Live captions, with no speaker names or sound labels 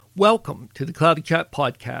Welcome to the Cloudy Chat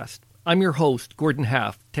Podcast. I'm your host, Gordon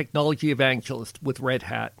Half, Technology Evangelist with Red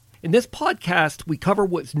Hat. In this podcast, we cover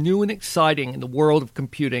what's new and exciting in the world of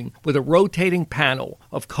computing with a rotating panel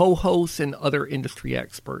of co-hosts and other industry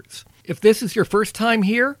experts. If this is your first time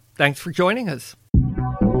here, thanks for joining us.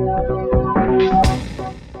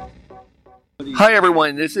 Hi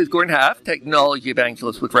everyone, this is Gordon Half, Technology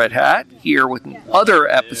Evangelist with Red Hat, here with another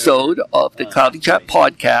episode of the Cloudy Chat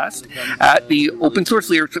Podcast at the Open Source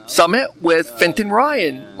Leadership Summit with Fintan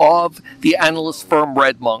Ryan of the analyst firm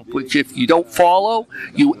RedMonk, which if you don't follow,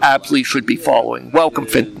 you absolutely should be following. Welcome,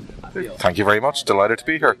 Fintan. Thank you very much. Delighted to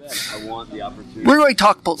be here. We're going to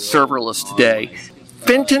talk about serverless today.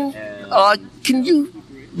 Fintan, can you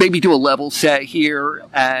maybe do a level set here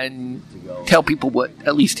and tell people what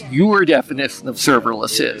at least your definition of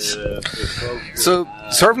serverless is? So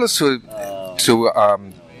serverless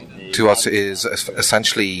to us is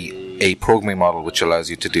essentially a programming model which allows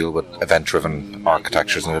you to deal with event-driven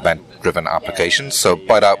architectures and event-driven applications. So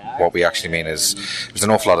by that, what we actually mean is there's an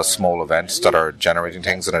awful lot of small events that are generating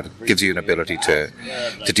things, and it gives you an ability to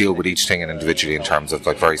deal with each thing individually in terms of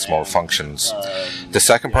like very small functions. The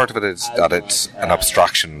second part of it is that it's an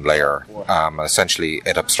abstraction layer. Essentially,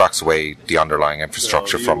 it abstracts away the underlying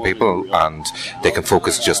infrastructure from people, and they can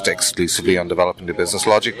focus just exclusively on developing the business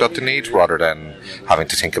logic that they need, rather than having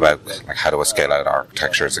to think about like how do I scale out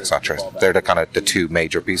architectures, etc. They're the kind of the two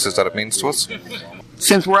major pieces that it means to us.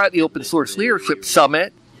 Since we're at the Open Source Leadership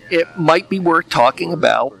Summit, it might be worth talking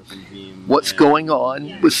about what's going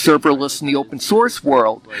on with serverless in the open source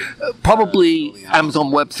world. Probably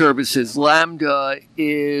Amazon Web Services Lambda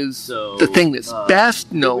is the thing that's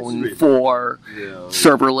best known for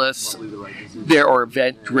serverless. There are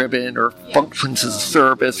event-driven or functions as a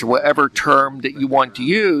service or whatever term that you want to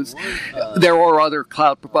use. There are other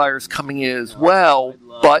cloud providers coming in as well,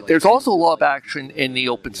 but there's also a lot of action in the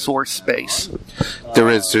open source space.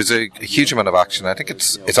 There's a huge amount of action. I think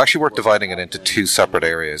it's actually worth dividing it into two separate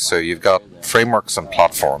areas. So you've got frameworks and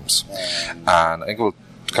platforms, and I think we'll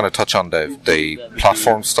kind of touch on the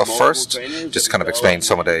platform stuff first, just kind of explain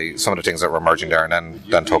some of the things that were emerging there, and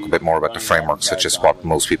then talk a bit more about the frameworks, which is what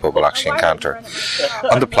most people will actually encounter.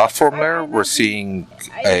 On the platform layer, we're seeing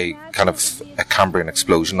a kind of a Cambrian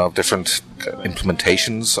explosion of different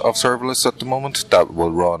implementations of serverless at the moment that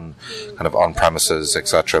will run kind of on premises,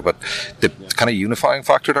 etc. But the kind of unifying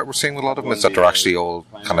factor that we're seeing with a lot of them is that they're actually all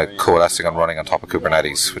kind of coalescing and running on top of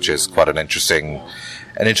Kubernetes, which is quite an interesting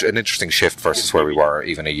shift versus where we were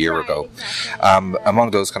even a year ago. Among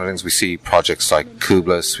those kind of things, we see projects like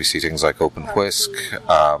Kubeless, we see things like OpenWhisk,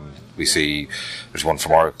 we see there's one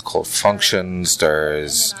from Oracle called Functions,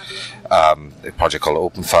 there's a project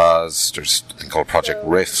called OpenFaz, there's a thing called Project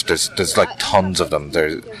Rift, there's like tons of them.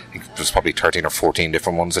 There's probably 13 or 14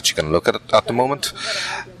 different ones that you can look at the moment.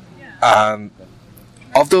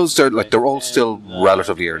 Of those, they're all still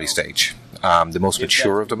relatively early stage. The most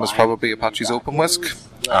mature of them is probably Apache's OpenWhisk,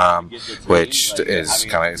 which is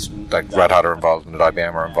kind of like Red Hat are involved in it,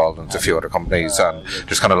 IBM are involved in it, a few other companies, and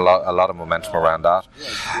there's kind of a lot of momentum around that.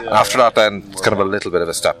 After that, then it's kind of a little bit of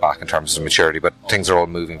a step back in terms of maturity, but things are all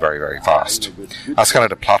moving very, very fast. That's kind of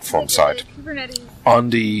the platform side. On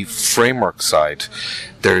the framework side,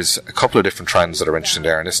 there's a couple of different trends that are interesting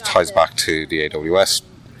there, and this ties back to the AWS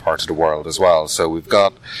part of the world as well. So we've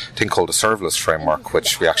got a thing called the serverless framework,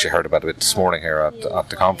 which we actually heard about a bit this morning here at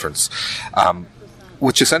the conference,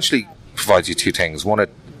 which essentially provides you two things. One,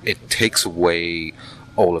 it takes away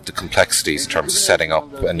all of the complexities in terms of setting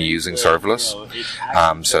up and using serverless.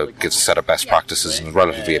 So it gives a set of best practices and is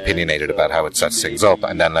relatively opinionated about how it sets things up,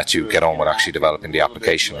 and then lets you get on with actually developing the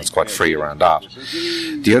application. It's quite free around that.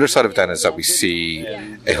 The other side of it then is that we see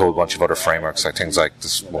a whole bunch of other frameworks, like things like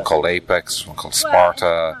this one called Apex, one called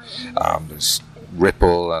Sparta, there's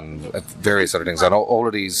Ripple and various other things. And all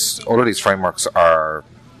of these frameworks are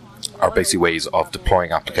basically ways of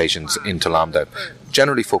deploying applications into Lambda,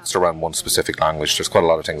 generally focused around one specific language. There's quite a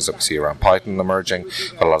lot of things that we see around Python emerging,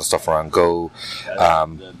 quite a lot of stuff around Go.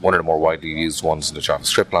 One of the more widely used ones in the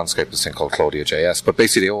JavaScript landscape is a thing called Claudia.js, but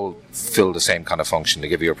basically they all fill the same kind of function. They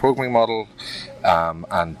give you a programming model,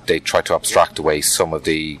 and they try to abstract away some of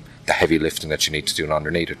the heavy lifting that you need to do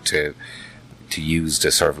underneath it to use the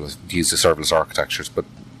serverless architectures, but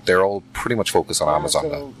they're all pretty much focused on Amazon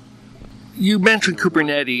now. You mentioned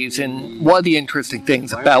Kubernetes, and one of the interesting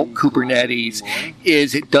things about Kubernetes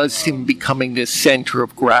is it does seem becoming this center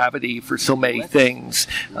of gravity for so many things.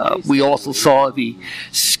 We also saw the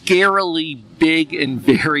scarily big and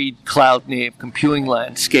varied cloud-native computing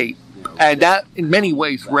landscape And that, in many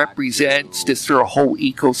ways, represents this sort of whole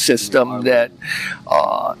ecosystem that,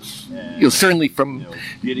 certainly from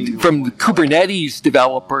the Kubernetes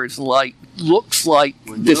developers, looks like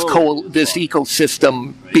this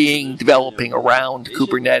ecosystem developing around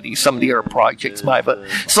Kubernetes. Some of the other projects might have a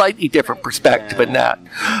slightly different perspective in that.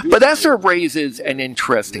 But that sort of raises an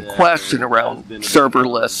interesting question around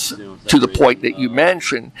serverless to the point that you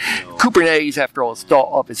mentioned. Kubernetes, after all, is thought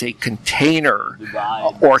of as a container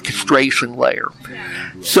orchestration layer.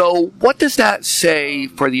 So what does that say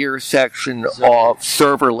for the intersection of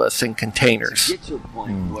serverless and containers?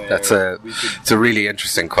 It's a really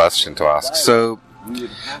interesting question to ask. So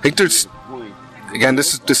I think there's, again,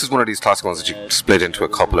 this is one of these classic ones that you split into a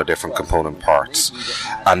couple of different component parts,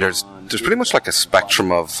 and there's pretty much like a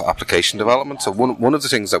spectrum of application development. So one of the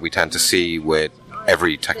things that we tend to see with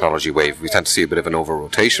every technology wave, we tend to see a bit of an over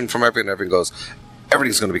rotation from everything. Everything goes,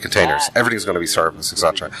 everything's going to be containers, everything's going to be serverless,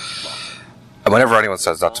 etc. And whenever anyone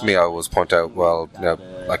says that to me, I always point out, well,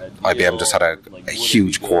 like IBM just had a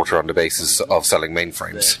huge quarter on the basis of selling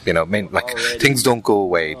mainframes. Things don't go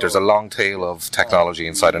away. There's a long tail of technology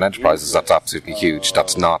inside an enterprise that's absolutely huge.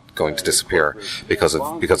 That's not going to disappear because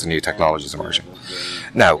of new technologies emerging.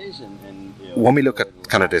 Now, when we look at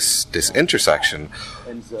kind of this intersection,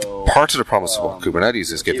 part of the promise of what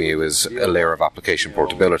Kubernetes is giving you is a layer of application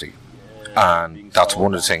portability. And that's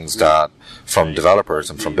one of the things that, from developers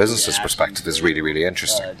and from businesses' perspective, is really, really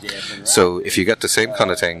interesting. So if you get the same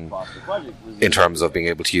kind of thing in terms of being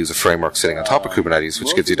able to use a framework sitting on top of Kubernetes,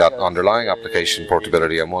 which gives you that underlying application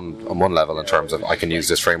portability on one level in terms of I can use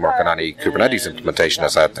this framework on any Kubernetes implementation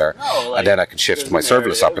that's out there, and then I can shift my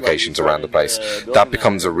serverless applications around the place, that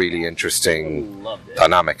becomes a really interesting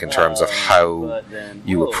dynamic in terms of how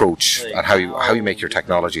you approach and how you make your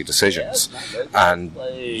technology decisions. And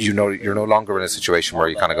you're no longer in a situation where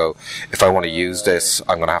you kind of go, if I want to use this,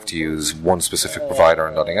 I'm going to have to use one specific provider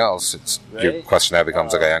and nothing else. Your question now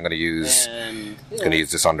becomes, okay, I'm going to use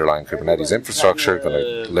this underlying Kubernetes infrastructure, going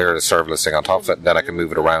to layer the serverless thing on top of it, and then I can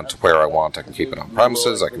move it around to where I want. I can keep it on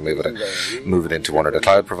premises, I can move it into one of the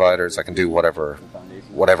cloud providers, I can do whatever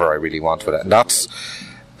I really want with it. And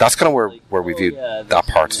that's kind of where we view that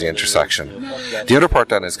part of the intersection. The other part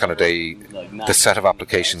then is kind of the set of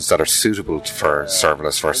applications that are suitable for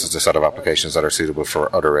serverless versus the set of applications that are suitable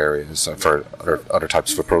for other areas, for other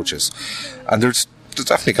types of approaches. And there's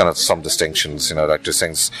definitely kind of some distinctions, like just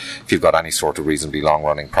things, if you've got any sort of reasonably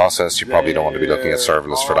long-running process, you probably don't want to be looking at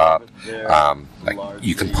serverless for that. Like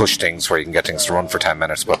you can push things where you can get things to run for 10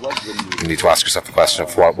 minutes, but you need to ask yourself the question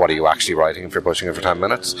of what are you actually writing if you're pushing it for 10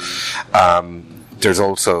 minutes?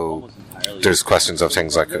 There's questions of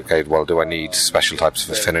things like, okay, well, do I need special types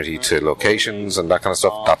of affinity to locations and that kind of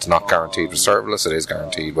stuff? That's not guaranteed with serverless. It is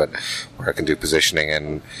guaranteed where I can do positioning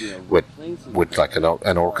and with like an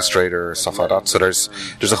orchestrator or stuff like that. So there's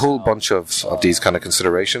a whole bunch of these kind of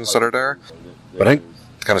considerations that are there. But I think,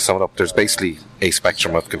 to kind of sum it up, there's basically a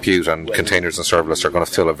spectrum of compute, and containers and serverless are going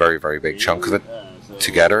to fill a very, very big chunk of it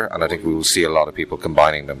together. And I think we will see a lot of people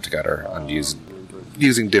combining them together and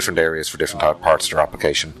using different areas for different parts of their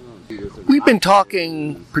application. We've been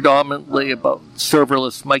talking predominantly about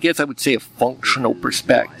serverless from, I guess I would say, a functional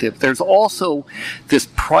perspective. There's also this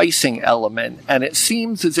pricing element, and it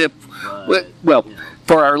seems as if, well,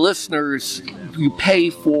 for our listeners, you pay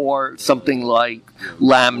for something like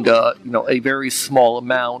Lambda, a very small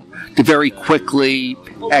amount to very quickly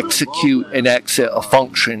execute and exit a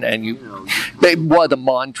function. And one of the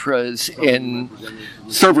mantras in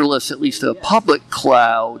serverless, at least in the public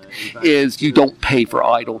cloud, is you don't pay for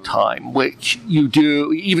idle time, which you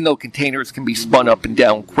do, even though containers can be spun up and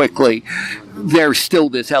down quickly. There's still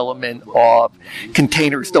this element of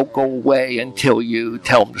containers don't go away until you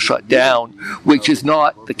tell them to shut down, which is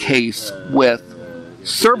not the case with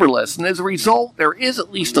serverless. And as a result, there is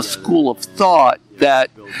at least a school of thought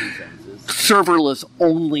that serverless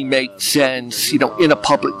only makes sense, in a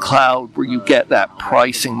public cloud where you get that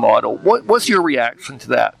pricing model. What's your reaction to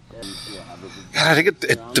that? I think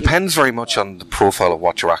it depends very much on the profile of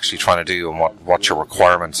what you're actually trying to do and what your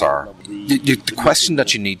requirements are. The question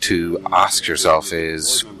that you need to ask yourself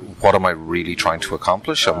is, what am I really trying to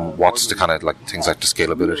accomplish, and what's the kind of things like the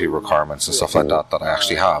scalability requirements and stuff like that I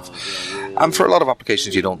actually have. And for a lot of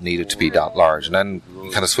applications, you don't need it to be that large. And then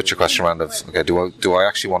you kind of switch your question around of, okay, do I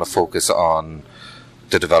actually want to focus on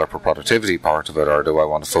the developer productivity part of it, or do I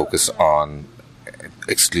want to focus on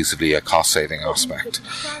exclusively a cost-saving aspect?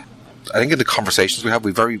 I think in the conversations we have,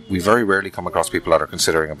 we very rarely come across people that are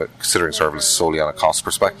considering serverless solely on a cost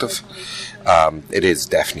perspective. It is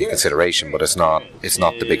definitely a consideration, but it's not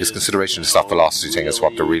the biggest consideration. It's that velocity thing is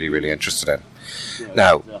what they're really, really interested in.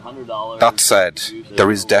 Now, that said, there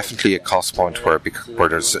is definitely a cost point where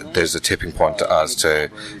there's a tipping point as to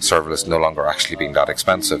serverless no longer actually being that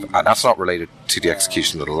expensive, and that's not related to the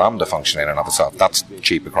execution of the Lambda function in and of itself. That's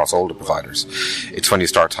cheap across all the providers. It's when you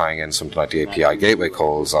start tying in something like the API gateway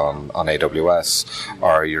calls on AWS,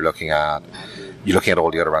 or you're looking at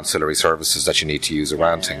all the other ancillary services that you need to use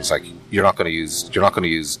around things. Like you're not going to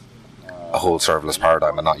use a whole serverless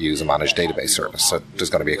paradigm and not use a managed database service. So there's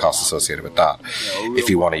going to be a cost associated with that. If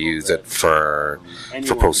you want to use it for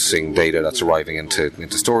processing data that's arriving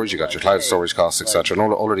into storage, you got your cloud storage costs, etc.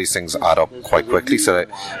 And all of these things add up quite quickly. So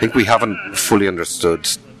I think we haven't fully understood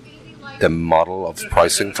the model of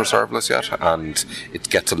pricing for serverless yet, and it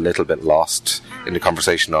gets a little bit lost in the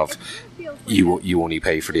conversation of you only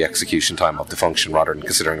pay for the execution time of the function rather than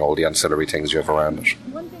considering all the ancillary things you have around it.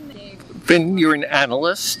 Finn, you're an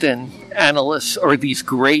analyst, and analysts are these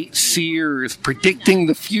great seers predicting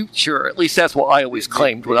the future. At least that's what I always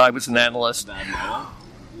claimed when I was an analyst.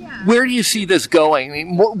 Where do you see this going? I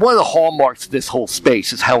mean, one of the hallmarks of this whole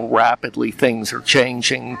space is how rapidly things are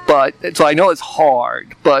changing. So I know it's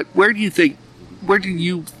hard, but where do you think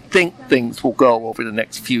things will go over the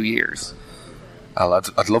next few years? I'd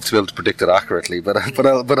love to be able to predict it accurately, but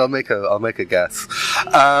I'll make a guess.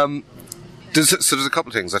 There's a couple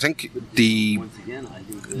of things. I think the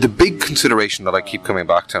big consideration that I keep coming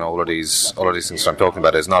back to in all of these things that I'm talking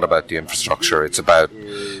about is not about the infrastructure. It's about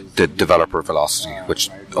the developer velocity, which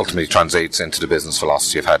ultimately translates into the business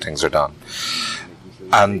velocity of how things are done.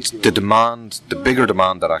 And the bigger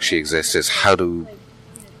demand that actually exists is how do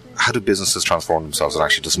businesses transform themselves and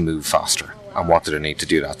actually just move faster? And what do they need to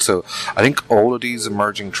do that? So I think all of these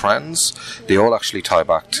emerging trends, they all actually tie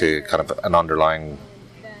back to kind of an underlying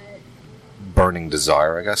burning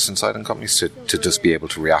desire, I guess, inside companies to just be able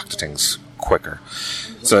to react to things quicker.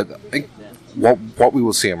 So I think what we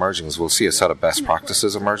will see emerging is we'll see a set of best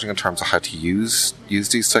practices emerging in terms of how to use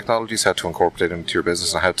these technologies, how to incorporate them into your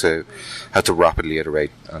business, and how to rapidly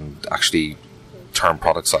iterate and actually turn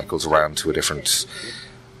product cycles around to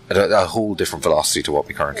a whole different velocity to what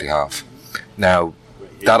we currently have. Now,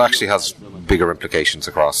 that actually has bigger implications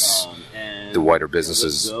across the wider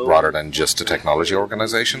businesses rather than just the technology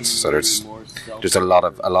organizations. So there's a lot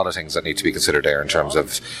of things that need to be considered there in terms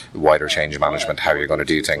of wider change management, how you're going to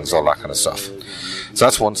do things, all that kind of stuff. So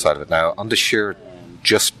that's one side of it. Now, on the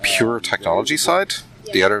just pure technology side,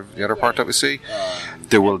 the other part that we see,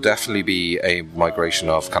 there will definitely be a migration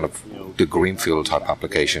of kind of the greenfield type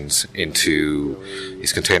applications into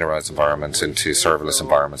these containerized environments, into serverless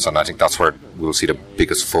environments, and I think that's where we'll see the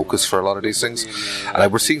biggest focus for a lot of these things.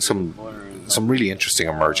 And we're seeing some really interesting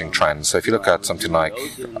emerging trends. So if you look at something like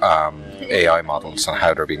AI models and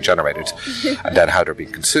how they're being generated and then how they're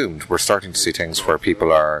being consumed, we're starting to see things where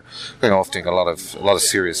people are going off doing a lot of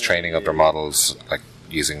serious training of their models, like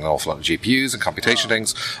using an awful lot of GPUs and computation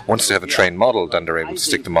things. Once they have a trained model, then they're able to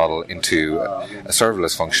stick the model into a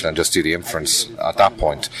serverless function and just do the inference at that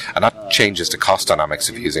point. And that changes the cost dynamics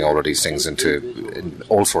of using all of these things in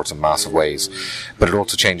all sorts of massive ways. But it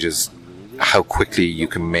also changes how quickly you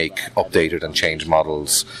can make updated and changed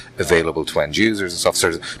models available to end users and stuff.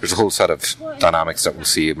 So there's a whole set of dynamics that we'll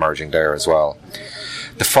see emerging there as well.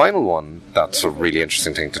 The final one that's a really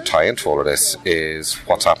interesting thing to tie into all of this is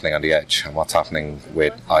what's happening on the edge and what's happening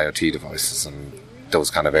with IoT devices and those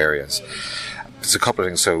kind of areas. There's a couple of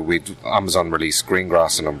things. So Amazon released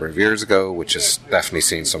Greengrass a number of years ago, which has definitely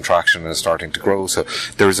seen some traction and is starting to grow. So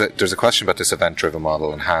there's a question about this event-driven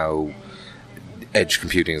model and how edge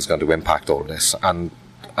computing is going to impact all of this, and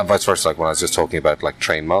vice versa. Like when I was just talking about like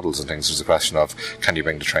trained models and things, there's a question of can you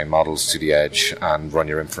bring the trained models to the edge and run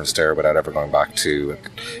your inference there without ever going back to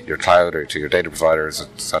your cloud or to your data providers,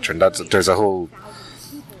 etc. And there's a whole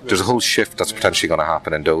shift that's potentially going to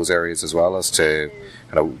happen in those areas as well, as to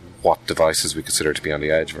what devices we consider to be on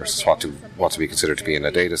the edge versus what to be considered to be in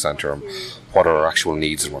a data center, and what are our actual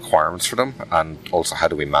needs and requirements for them, and also how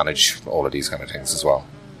do we manage all of these kind of things as well.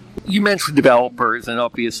 You mentioned developers, and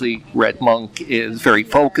obviously Red Monk is very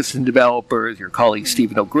focused on developers. Your colleague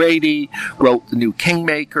Stephen O'Grady wrote the new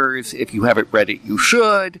Kingmakers. If you haven't read it, you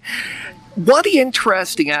should. One of the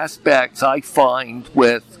interesting aspects I find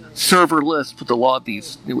with serverless with a lot of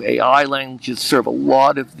these new AI languages, serve a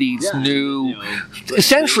lot of these new,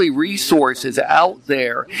 essentially, resources out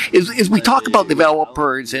there. Is we talk about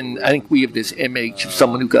developers, and I think we have this image of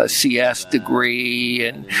someone who got a CS degree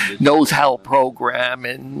and knows how to program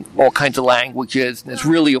and all kinds of languages and is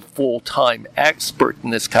really a full-time expert in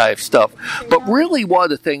this kind of stuff. But really, one of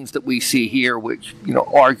the things that we see here, which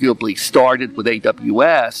arguably started with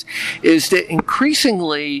AWS, is that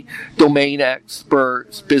increasingly domain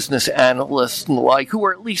experts, business analysts, and the like, who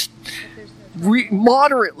are at least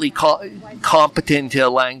moderately competent in a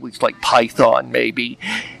language like Python, maybe,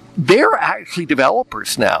 they're actually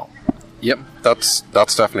developers now. Yep, that's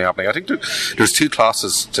definitely happening. I think there's two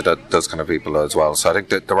classes to those kind of people as well. So I think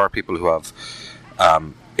that there are people who have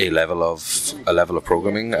a level of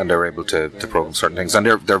programming, and they're able to program certain things, and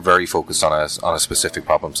they're very focused on a specific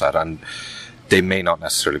problem set, and they may not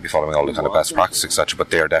necessarily be following all the kind of best practices, etc., but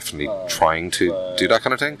they are definitely trying to do that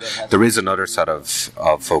kind of thing. There is another set of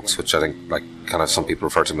folks, which I think, like, kind of some people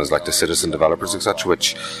refer to them as like the citizen developers, etc.,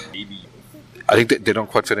 which I think they don't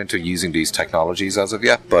quite fit into using these technologies as of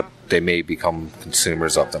yet, but they may become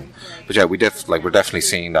consumers of them. But yeah, we're definitely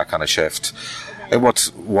seeing that kind of shift. And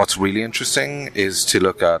what's really interesting is to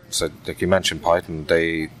look at, so like you mentioned, Python.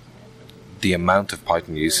 The amount of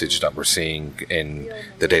Python usage that we're seeing in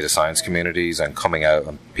the data science communities and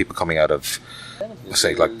people coming out of,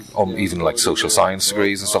 say, like even like social science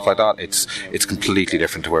degrees and stuff like that, it's completely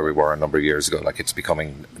different to where we were a number of years ago. Like, it's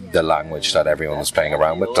becoming the language that everyone is playing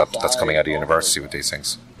around with, that's coming out of university with these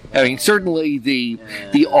things. I mean, certainly the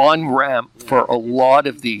on-ramp for a lot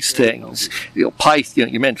of these things, Python,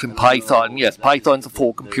 you mentioned Python. Yes, Python's a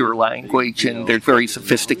full computer language, and there's very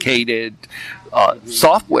sophisticated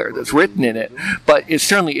software that's written in it, but it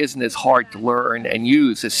certainly isn't as hard to learn and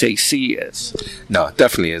use as, say, C is. No, it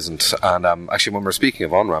definitely isn't. And actually, when we're speaking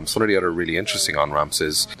of on-ramps, one of the other really interesting on-ramps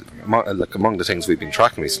is, among the things we've been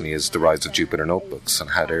tracking recently, is the rise of Jupyter notebooks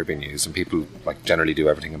and how they're being used. And people generally do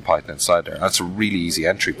everything in Python inside there. And that's a really easy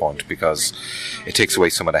entry point because it takes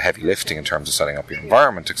away some of the heavy lifting in terms of setting up your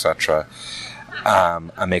environment, etc.,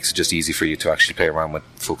 and makes it just easy for you to actually play around with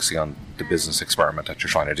focusing on the business experiment that you're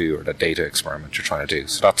trying to do, or the data experiment you're trying to do.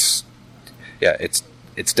 So it's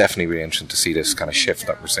definitely really interesting to see this kind of shift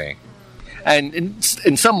that we're seeing. And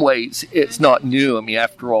in some ways, it's not new. I mean,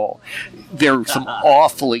 after all, there are some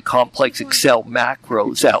awfully complex Excel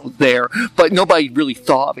macros out there, but nobody really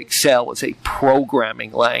thought of Excel as a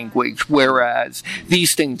programming language, whereas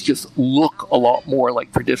these things just look a lot more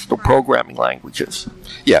like traditional programming languages.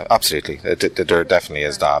 Yeah, absolutely. There definitely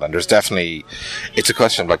is that. And there's definitely, it's a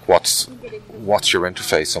question of like, what's your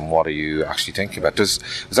interface and what are you actually thinking about? There's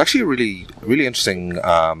actually a really, really interesting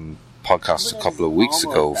podcast a couple of weeks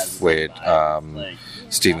ago with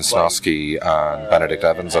Stephen Snosky and Benedict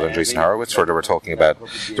Evans and Andreessen Horowitz, where they were talking about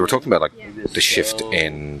like the shift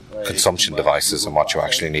in consumption devices and what you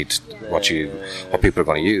actually need, what people are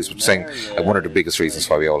going to use. But saying one of the biggest reasons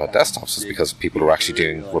why we all had desktops is because people were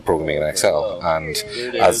actually were programming in Excel, and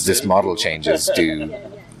as this model changes,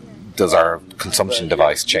 does our consumption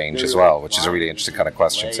device change as well? Which is a really interesting kind of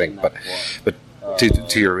question to think. But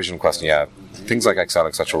to your original question, yeah, things like Excel,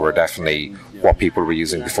 etc., were definitely what people were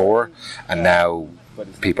using before, and now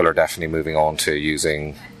people are definitely moving on to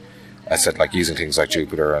using, I said, like using things like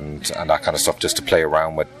Jupyter and that kind of stuff just to play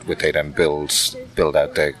around with data and build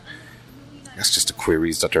out the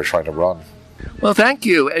queries that they're trying to run. Well, thank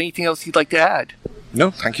you. Anything else you'd like to add?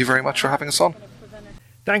 No, thank you very much for having us on.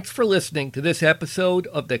 Thanks for listening to this episode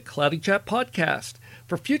of the Cloudy Chat podcast.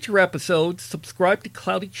 For future episodes, subscribe to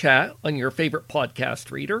Cloudy Chat on your favorite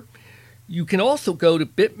podcast reader. You can also go to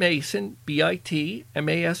bitmason,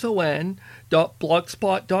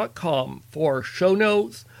 bitmason.blogspot.com for show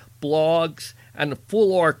notes, blogs, and a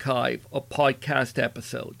full archive of podcast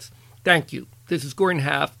episodes. Thank you. This is Gordon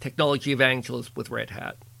Half, Technology Evangelist with Red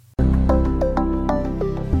Hat.